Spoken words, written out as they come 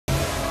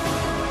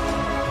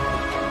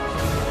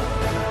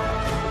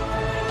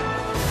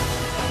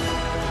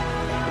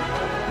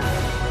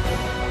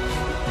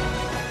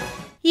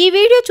ఈ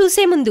వీడియో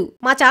చూసే ముందు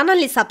మా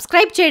ఛానల్ని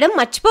సబ్స్క్రైబ్ చేయడం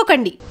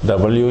మర్చిపోకండి.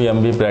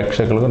 WMB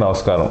ప్రేక్షకులకు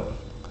నమస్కారం.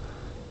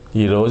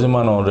 ఈరోజు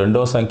మనం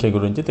రెండో సంఖ్య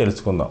గురించి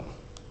తెలుసుకుందాం.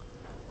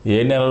 ఏ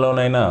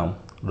నెలలోనైనా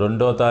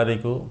 2వ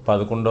తారీఖు,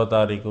 11వ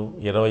తారీఖు,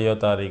 20వ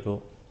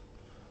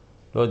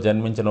తారీఖులో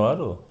జన్మించిన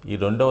వారు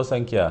ఈ రెండవ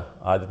సంఖ్య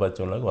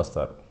ఆధిపత్యంలోకి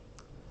వస్తారు.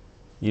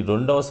 ఈ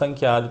రెండవ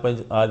సంఖ్య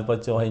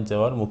ఆధిపత్యం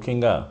వహించేవారు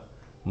ముఖ్యంగా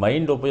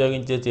మైండ్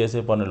ఉపయోగించే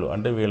చేసే పనులు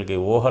అంటే వీళ్ళకి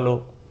ఊహలు,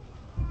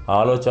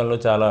 ఆలోచనలు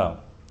చాలా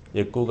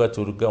ఎక్కువగా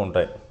చురుగ్గా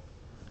ఉంటాయి.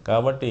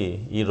 కాబట్టి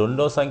ఈ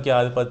రెండో సంఖ్య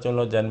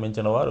ఆధిపత్యంలో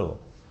జన్మించిన వారు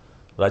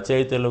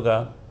రచయితలుగా,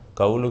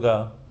 కవులుగా,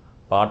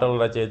 పాటల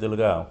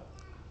రచయితలుగా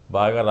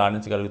బాగా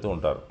రాణించగలుగుతూ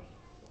ఉంటారు.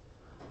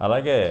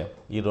 అలాగే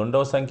ఈ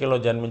రెండవ సంఖ్యలో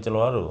జన్మించిన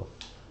వారు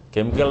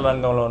కెమికల్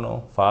రంగంలోనూ,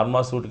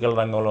 ఫార్మాస్యూటికల్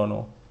రంగంలోనూ,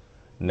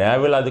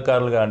 నేవల్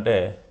అధికారులుగా అంటే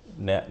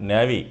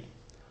నేవీ,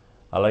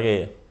 అలాగే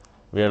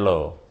వీళ్ళు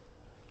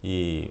ఈ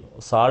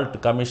సాల్ట్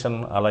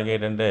కమిషన్, అలాగే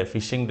ఏంటంటే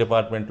ఫిషింగ్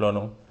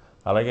డిపార్ట్మెంట్లోను,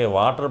 అలాగే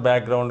వాటర్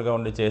బ్యాక్గ్రౌండ్గా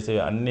ఉండి చేసే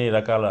అన్ని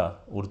రకాల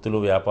వృత్తులు,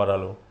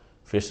 వ్యాపారాలు,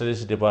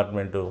 ఫిషరీస్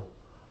డిపార్ట్మెంటు,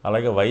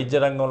 అలాగే వైద్య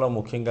రంగంలో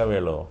ముఖ్యంగా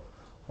వీళ్ళు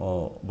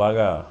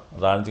బాగా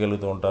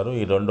రాణించగలుగుతూ ఉంటారు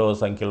ఈ రెండవ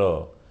సంఖ్యలో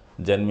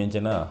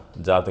జన్మించిన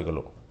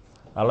జాతకులు.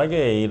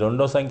 అలాగే ఈ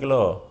రెండో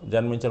సంఖ్యలో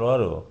జన్మించిన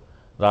వారు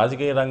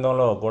రాజకీయ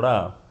రంగంలో కూడా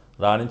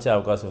రాణించే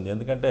అవకాశం ఉంది.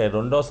 ఎందుకంటే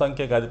రెండో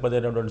సంఖ్యకు అధిపతి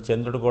అయినటువంటి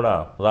చంద్రుడు కూడా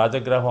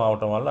రాజగ్రహం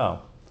అవటం వల్ల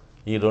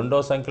ఈ రెండో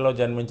సంఖ్యలో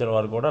జన్మించిన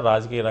వారు కూడా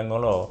రాజకీయ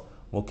రంగంలో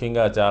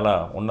ముఖ్యంగా చాలా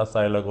ఉన్నత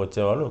స్థాయిలోకి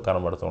వచ్చేవాళ్ళు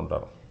కనబడుతూ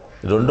ఉంటారు.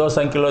 రెండో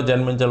సంఖ్యలో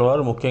జన్మించిన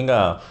వారు ముఖ్యంగా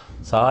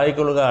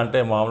సహాయకులుగా అంటే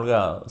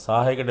మామూలుగా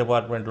సహాయక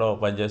డిపార్ట్మెంట్లో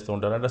పనిచేస్తూ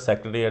ఉంటారు. అంటే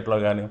సెక్రటరియట్లో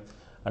కానీ,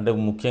 అంటే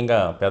ముఖ్యంగా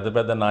పెద్ద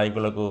పెద్ద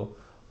నాయకులకు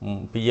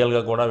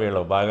పిఎల్గా కూడా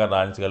వీళ్ళు బాగా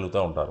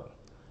రాణించగలుగుతూ ఉంటారు.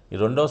 ఈ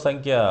రెండో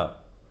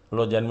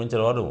సంఖ్యలో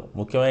జన్మించిన వారు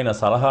ముఖ్యమైన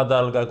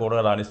సలహాదారులుగా కూడా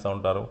రాణిస్తూ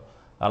ఉంటారు.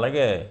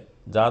 అలాగే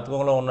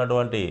జాతకంలో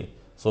ఉన్నటువంటి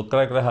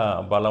శుక్రగ్రహ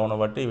బలమును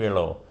బట్టి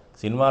వీళ్ళు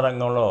సినిమా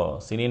రంగంలో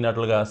సినీ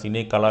నటులుగా,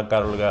 సినీ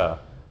కళాకారులుగా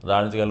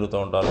రాణించగలుగుతూ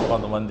ఉంటారు.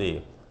 కొంతమంది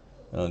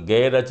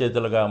గేయ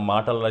రచయితలుగా,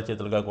 మాటల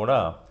రచయితలుగా కూడా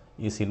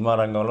ఈ సినిమా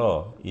రంగంలో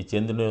ఈ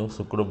చంద్రుని,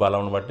 శుక్రుడు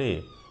బలమును బట్టి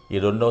ఈ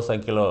రెండవ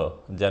సంఖ్యలో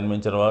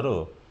జన్మించిన వారు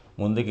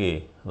ముందుకి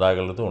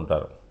రాగలుగుతూ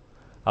ఉంటారు.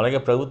 అలాగే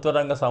ప్రభుత్వ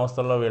రంగ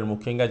సంస్థల్లో వీళ్ళు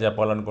ముఖ్యంగా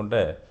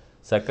చెప్పాలనుకుంటే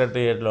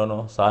సెక్రటరియట్లోను,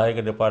 సహాయక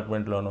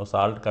డిపార్ట్మెంట్లోను,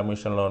 సాల్ట్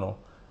కమిషన్లోను,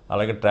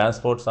 అలాగే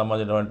ట్రాన్స్పోర్ట్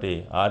సంబంధించినటువంటి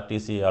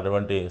ఆర్టీసీ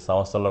అటువంటి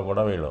సంస్థల్లో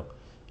కూడా వీళ్ళు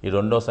ఈ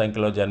రెండో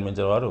సంఖ్యలో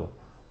జన్మించిన వారు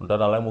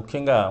ఉంటారు. అలాగే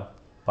ముఖ్యంగా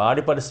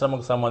పాడి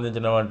పరిశ్రమకు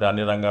సంబంధించినటువంటి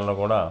అన్ని రంగాల్లో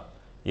కూడా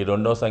ఈ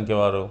రెండో సంఖ్య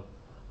వారు,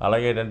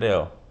 అలాగే ఏంటంటే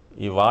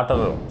ఈ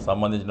వాటర్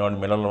సంబంధించినటువంటి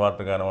మినరల్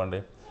వాటర్ కానివ్వండి,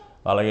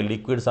 అలాగే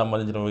లిక్విడ్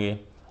సంబంధించినవి,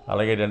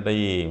 అలాగే ఏంటంటే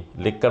ఈ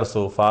లిక్కర్స్,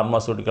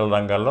 ఫార్మాస్యూటికల్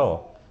రంగాల్లో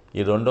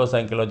ఈ రెండో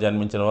సంఖ్యలో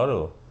జన్మించిన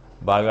వారు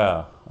బాగా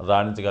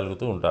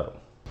రాణించగలుగుతూ ఉంటారు.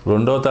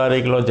 రెండో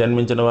తారీఖులో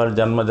జన్మించిన వారి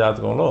జన్మ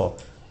జాతకంలో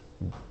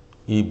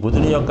ఈ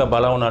బుధుని యొక్క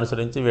బలం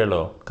అనుసరించి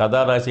వీళ్ళు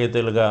కథా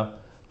రచయితలుగా,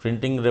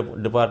 ప్రింటింగ్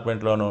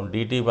డిపార్ట్మెంట్లోను,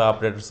 DTP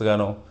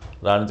ఆపరేటర్స్గాను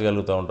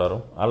రాణించగలుగుతూ ఉంటారు.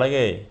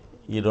 అలాగే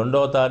ఈ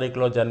రెండవ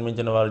తారీఖులో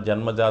జన్మించిన వారి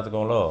జన్మ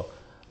జాతకంలో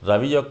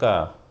రవి యొక్క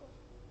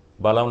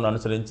బలం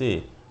అనుసరించి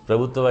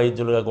ప్రభుత్వ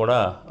వైద్యులుగా కూడా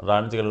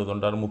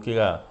రాణించగలుగుతుంటారు.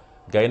 ముఖ్యంగా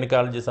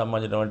గైనకాలజీ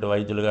సంబంధించినటువంటి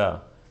వైద్యులుగా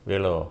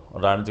వీళ్ళు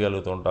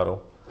రాణించగలుగుతూ ఉంటారు.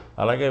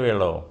 అలాగే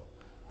వీళ్ళు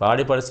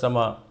పాడి పరిశ్రమ,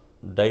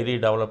 డైరీ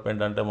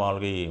డెవలప్మెంట్ అంటే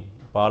మామూలుగా ఈ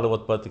పాలు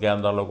ఉత్పత్తి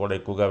కేంద్రాల్లో కూడా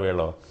ఎక్కువగా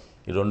వీళ్ళు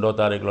ఈ రెండో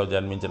తారీఖులో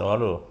జన్మించిన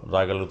వాళ్ళు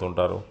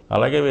రాగలుగుతుంటారు.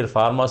 అలాగే వీరు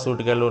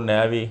ఫార్మాస్యూటికల్,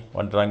 నేవీ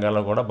వంటి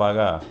రంగాల్లో కూడా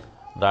బాగా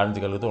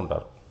రాణించగలుగుతూ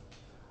ఉంటారు.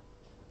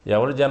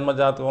 ఎవరి జన్మ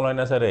జాతకంలో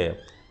అయినా సరే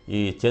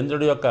ఈ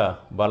చంద్రుడి యొక్క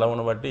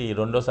బలమును బట్టి ఈ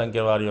రెండో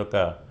సంఖ్య వారి యొక్క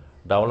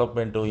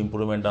డెవలప్మెంట్,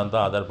 ఇంప్రూవ్మెంట్ అంతా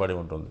ఆధారపడి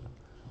ఉంటుంది.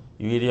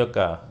 వీరి యొక్క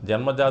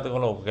జన్మ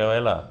జాతకంలో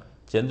ఒకవేళ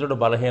చంద్రుడు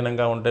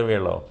బలహీనంగా ఉంటే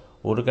వీళ్ళు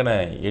ఊరికనే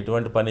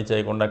ఎటువంటి పని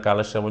చేయకుండా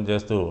కాలక్షేపం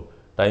చేస్తూ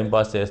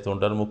టైంపాస్ చేస్తూ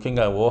ఉంటారు.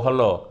 ముఖ్యంగా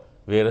ఊహల్లో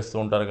వేరేస్తూ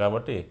ఉంటారు.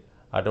 కాబట్టి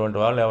అటువంటి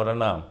వాళ్ళు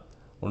ఎవరైనా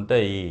ఉంటే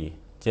ఈ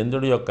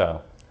చంద్రుడి యొక్క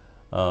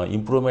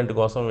ఇంప్రూవ్మెంట్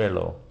కోసం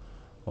వీళ్ళు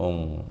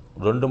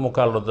 2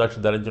 ముఖాల రుద్రాక్ష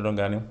ధరించడం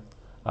కానీ,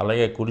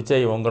 అలాగే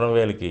కుడిచేయి ఉంగరం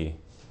వేలికి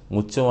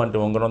ముత్యం వంటి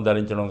ఉంగరం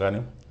ధరించడం కానీ,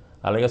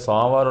 అలాగే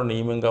సోమవారం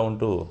నియమంగా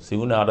ఉంటూ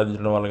శివుని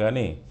ఆరాధించడం వల్ల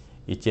కానీ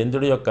ఈ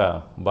చంద్రుడి యొక్క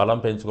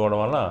బలం పెంచుకోవడం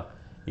వల్ల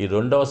ఈ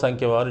రెండవ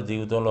సంఖ్య వారి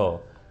జీవితంలో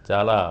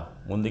చాలా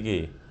ముందుకి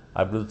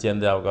అభివృద్ధి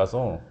చెందే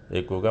అవకాశం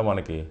ఎక్కువగా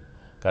మనకి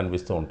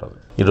కనిపిస్తూ ఉంటుంది.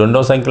 ఈ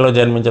రెండవ సంఖ్యలో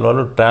జన్మించిన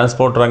వాళ్ళు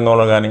ట్రాన్స్పోర్ట్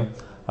రంగంలో కానీ,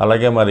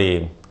 అలాగే మరి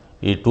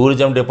ఈ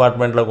టూరిజం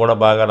డిపార్ట్మెంట్లో కూడా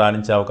బాగా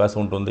రాణించే అవకాశం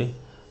ఉంటుంది.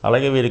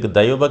 అలాగే వీరికి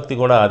దైవభక్తి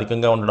కూడా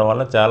అధికంగా ఉండడం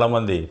వల్ల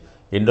చాలామంది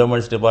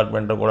ఎండోమెంట్స్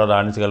డిపార్ట్మెంట్లో కూడా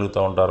రాణించగలుగుతూ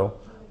ఉంటారు.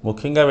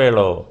 ముఖ్యంగా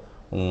వీళ్ళు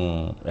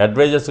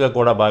అడ్వైజర్స్గా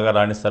కూడా బాగా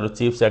రాణిస్తారు.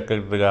 చీఫ్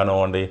సెక్రటరీ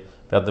కానివ్వండి,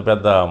 పెద్ద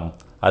పెద్ద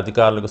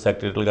అధికారులకు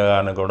సెక్రటరీలుగా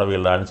కానీ కూడా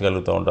వీళ్ళు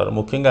రాణించగలుగుతూ ఉంటారు.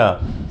 ముఖ్యంగా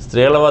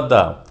స్త్రీల వద్ద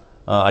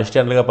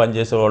అసిస్టెంట్లుగా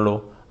పనిచేసేవాళ్ళు,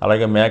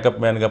 అలాగే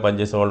మేకప్ మ్యాన్గా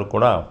పనిచేసేవాళ్ళు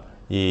కూడా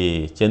ఈ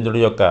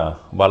చంద్రుడి యొక్క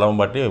బలం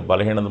బట్టి,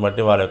 బలహీనత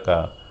బట్టి వారి యొక్క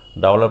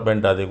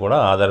డెవలప్మెంట్ అది కూడా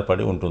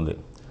ఆధారపడి ఉంటుంది.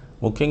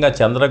 ముఖ్యంగా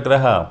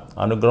చంద్రగ్రహ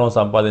అనుగ్రహం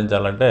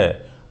సంపాదించాలంటే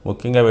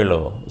ముఖ్యంగా వీళ్ళు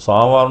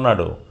సోమవారం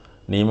నాడు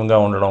నియమంగా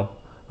ఉండడం,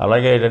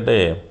 అలాగే ఏంటంటే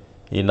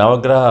ఈ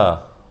నవగ్రహ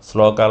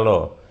శ్లోకాల్లో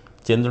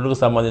చంద్రుడికి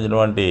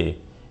సంబంధించినటువంటి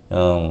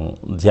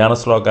ధ్యాన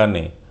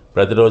శ్లోకాన్ని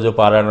ప్రతిరోజు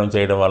పారాయణం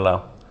చేయడం వల్ల,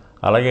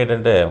 అలాగే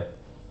ఏంటంటే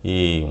ఈ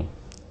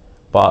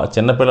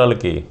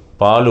చిన్నపిల్లలకి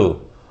పాలు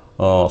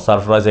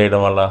సరఫరా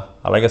చేయడం వల్ల,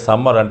 అలాగే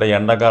సమ్మర్ అంటే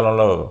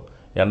ఎండాకాలంలో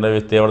ఎండ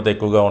తీవ్రత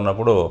ఎక్కువగా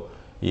ఉన్నప్పుడు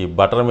ఈ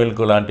బటర్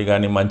మిల్క్ లాంటి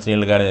కానీ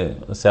మంచినీళ్ళు కానీ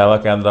సేవా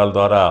కేంద్రాల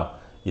ద్వారా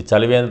ఈ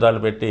చలివేంద్రాలు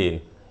పెట్టి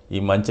ఈ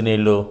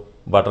మంచినీళ్ళు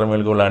బటర్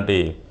మిల్క్ లాంటి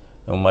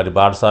మరి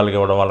బాటసాలకు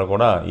ఇవ్వడం వల్ల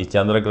కూడా ఈ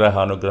చంద్రగ్రహ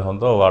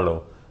అనుగ్రహంతో వాళ్ళు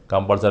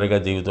కంపల్సరీగా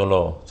జీవితంలో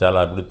చాలా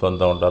అభివృద్ధి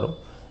పొందుతూ ఉంటారు.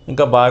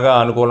 ఇంకా బాగా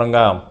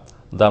అనుకూలంగా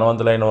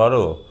ధనవంతులైన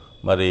వారు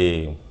మరి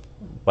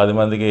 10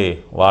 మందికి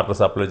వాటర్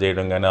సప్లై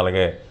చేయడం కానీ,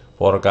 అలాగే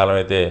పూర్వకాలం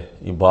అయితే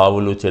ఈ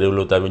బావులు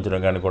చెరువులు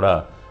తవ్వించడం కానీ కూడా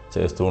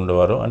చేస్తూ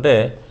ఉండేవారు. అంటే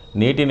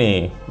నీటిని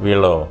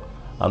వీళ్ళు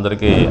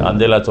అందరికీ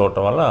అందేలా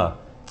చూడటం వల్ల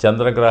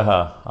చంద్రగ్రహ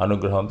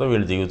అనుగ్రహంతో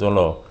వీళ్ళ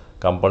జీవితంలో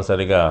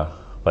కంపల్సరీగా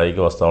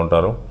పైకి వస్తూ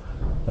ఉంటారు.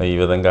 ఈ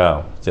విధంగా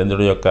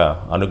చంద్రుడి యొక్క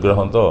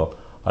అనుగ్రహంతో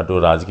అటు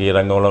రాజకీయ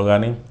రంగంలో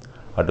కానీ,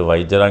 అటు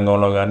వైద్య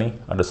రంగంలో కానీ,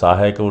 అటు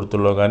సహాయక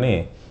వృత్తుల్లో కానీ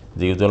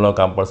జీవితంలో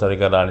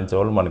కంపల్సరీగా రాణించే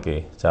వాళ్ళు మనకి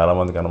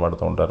చాలామంది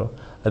కనబడుతూ ఉంటారు.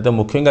 అయితే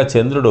ముఖ్యంగా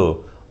చంద్రుడు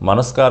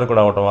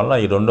మనస్కారకుడు అవటం వల్ల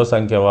ఈ 2వ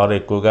సంఖ్య వారు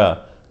ఎక్కువగా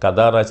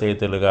కథా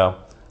రచయితలుగా,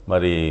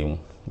 మరి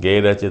గేయ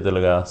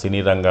రచయితలుగా,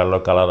 సినీ రంగాల్లో,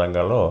 కళా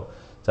రంగాల్లో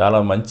చాలా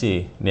మంచి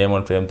నేమ్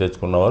అండ్ ఫేమ్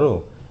తెచ్చుకున్నవారు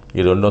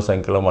ఈ 2వ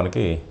సంఖ్యలో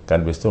మనకి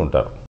కనిపిస్తూ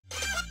ఉంటారు.